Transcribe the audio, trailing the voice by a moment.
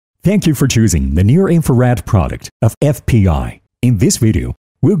Thank you for choosing the near-infrared product of FPI. In this video,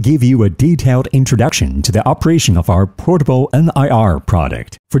 we'll give you a detailed introduction to the operation of our portable NIR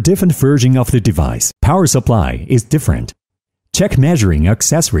product. For different version of the device, power supply is different. Check measuring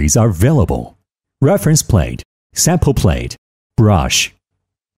accessories are available. Reference plate, sample plate, brush.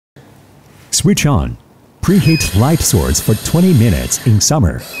 Switch on. Preheat light source for 20 minutes in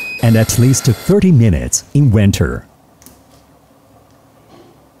summer and at least 30 minutes in winter.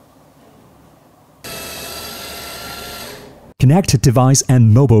 Connect device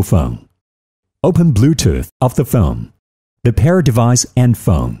and mobile phone. Open Bluetooth of the phone. The pair device and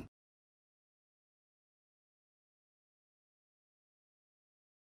phone.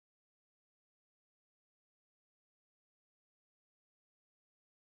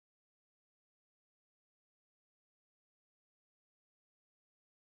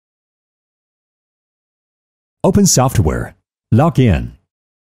 Open software. Log in.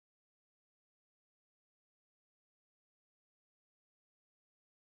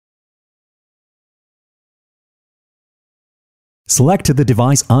 Select the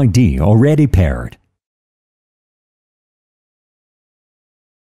device ID already paired.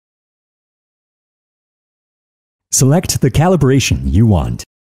 Select the calibration you want.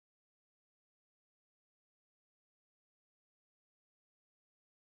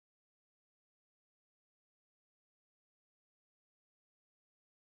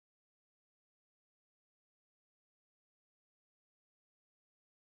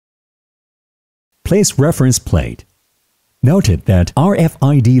 Place reference plate. Note that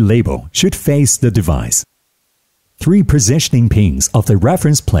RFID label should face the device. 3 positioning pins of the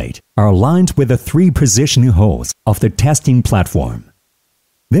reference plate are aligned with the 3 positioning holes of the testing platform.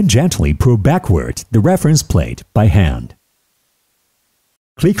 Then gently pull backward the reference plate by hand.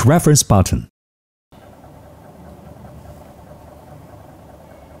 Click Reference button.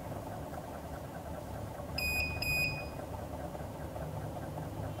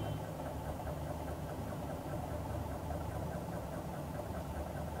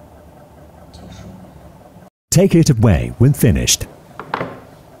 Take it away when finished.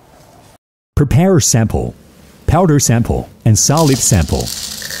 Prepare sample, powder sample, and solid sample.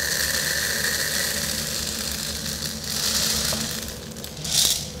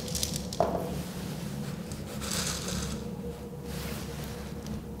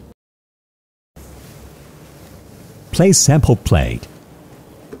 Place sample plate.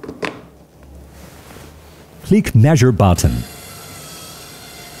 Click Measure button.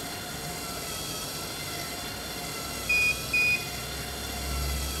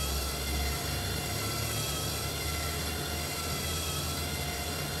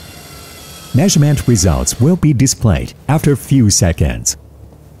 Measurement results will be displayed after a few seconds.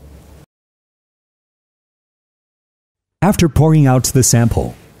 After pouring out the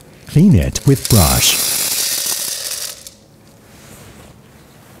sample, clean it with brush.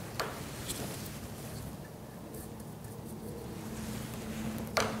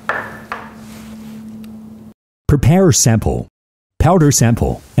 Prepare sample, powder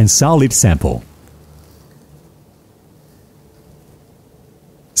sample, and solid sample.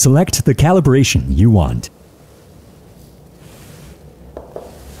 Select the calibration you want.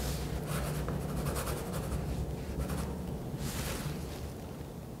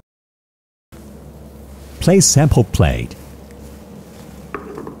 Place sample plate.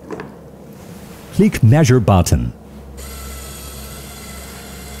 Click Measure button.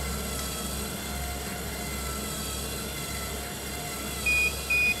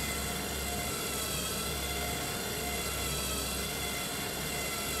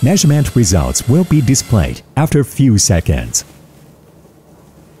 Measurement results will be displayed after a few seconds.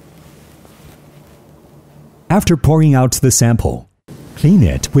 After pouring out the sample, clean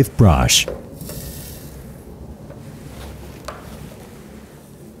it with brush.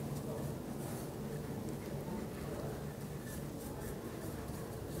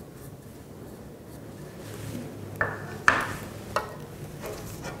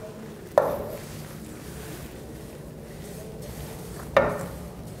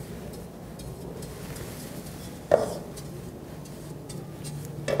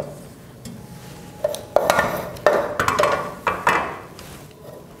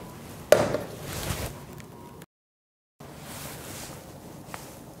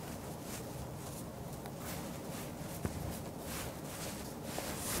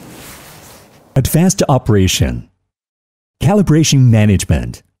 Advanced Operation. Calibration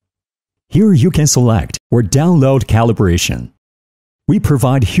Management. Here you can select or download calibration. We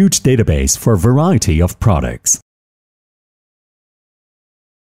provide huge database for a variety of products.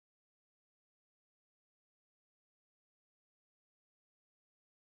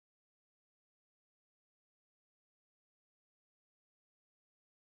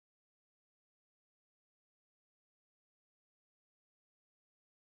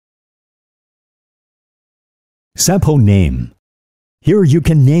 Sample name. Here you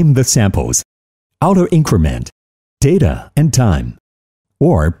can name the samples, auto increment, data and time,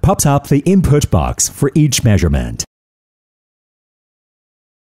 or pops up the input box for each measurement.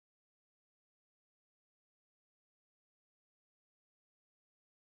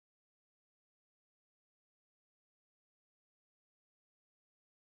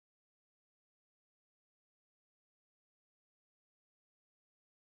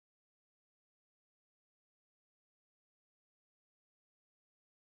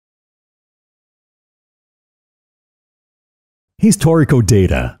 Historical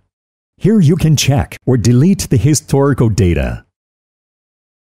data. Here you can check or delete the historical data.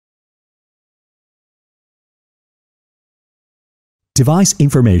 Device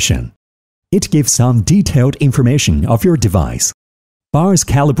information. It gives some detailed information of your device. BIOS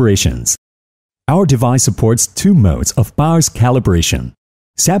calibrations. Our device supports two modes of BIOS calibration: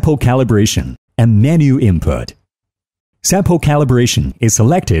 sample calibration and menu input. Sample calibration is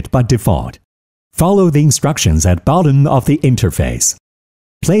selected by default. Follow the instructions at bottom of the interface.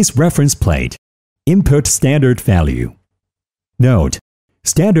 Place reference plate. Input standard value. Note: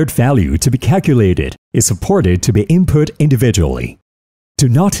 standard value to be calculated is supported to be input individually. Do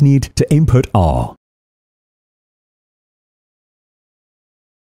not need to input all.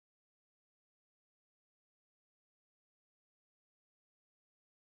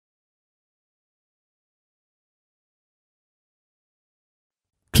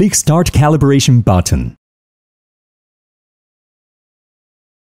 Click Start Calibration button.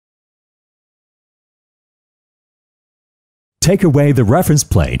 Take away the reference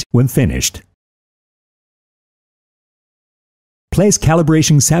plate when finished. Place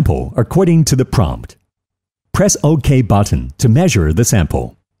calibration sample according to the prompt. Press OK button to measure the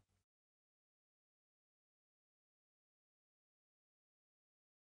sample.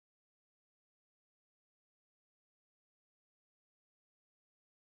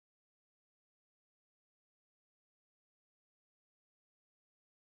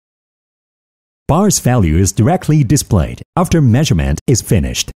 BIOS value is directly displayed after measurement is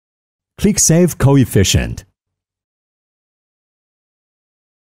finished. Click Save Coefficient.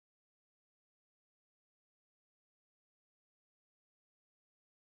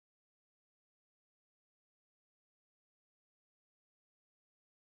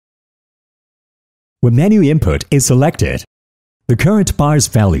 When menu input is selected, the current BIOS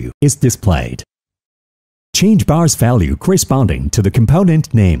value is displayed. Change BIOS value corresponding to the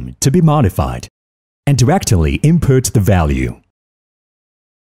component name to be modified, and directly input the value.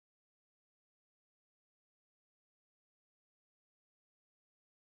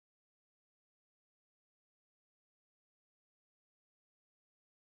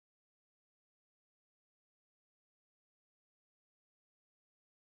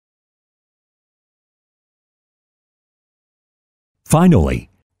 Finally,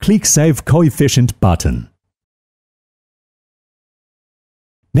 click Save Coefficient button.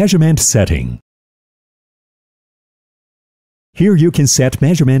 Measurement setting. Here you can set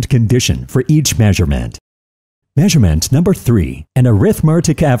measurement condition for each measurement. Measurement number 3 and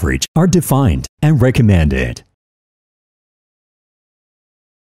arithmetic average are defined and recommended.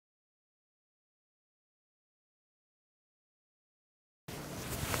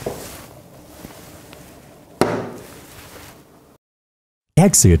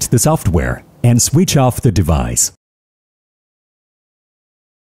 Exit the software and switch off the device.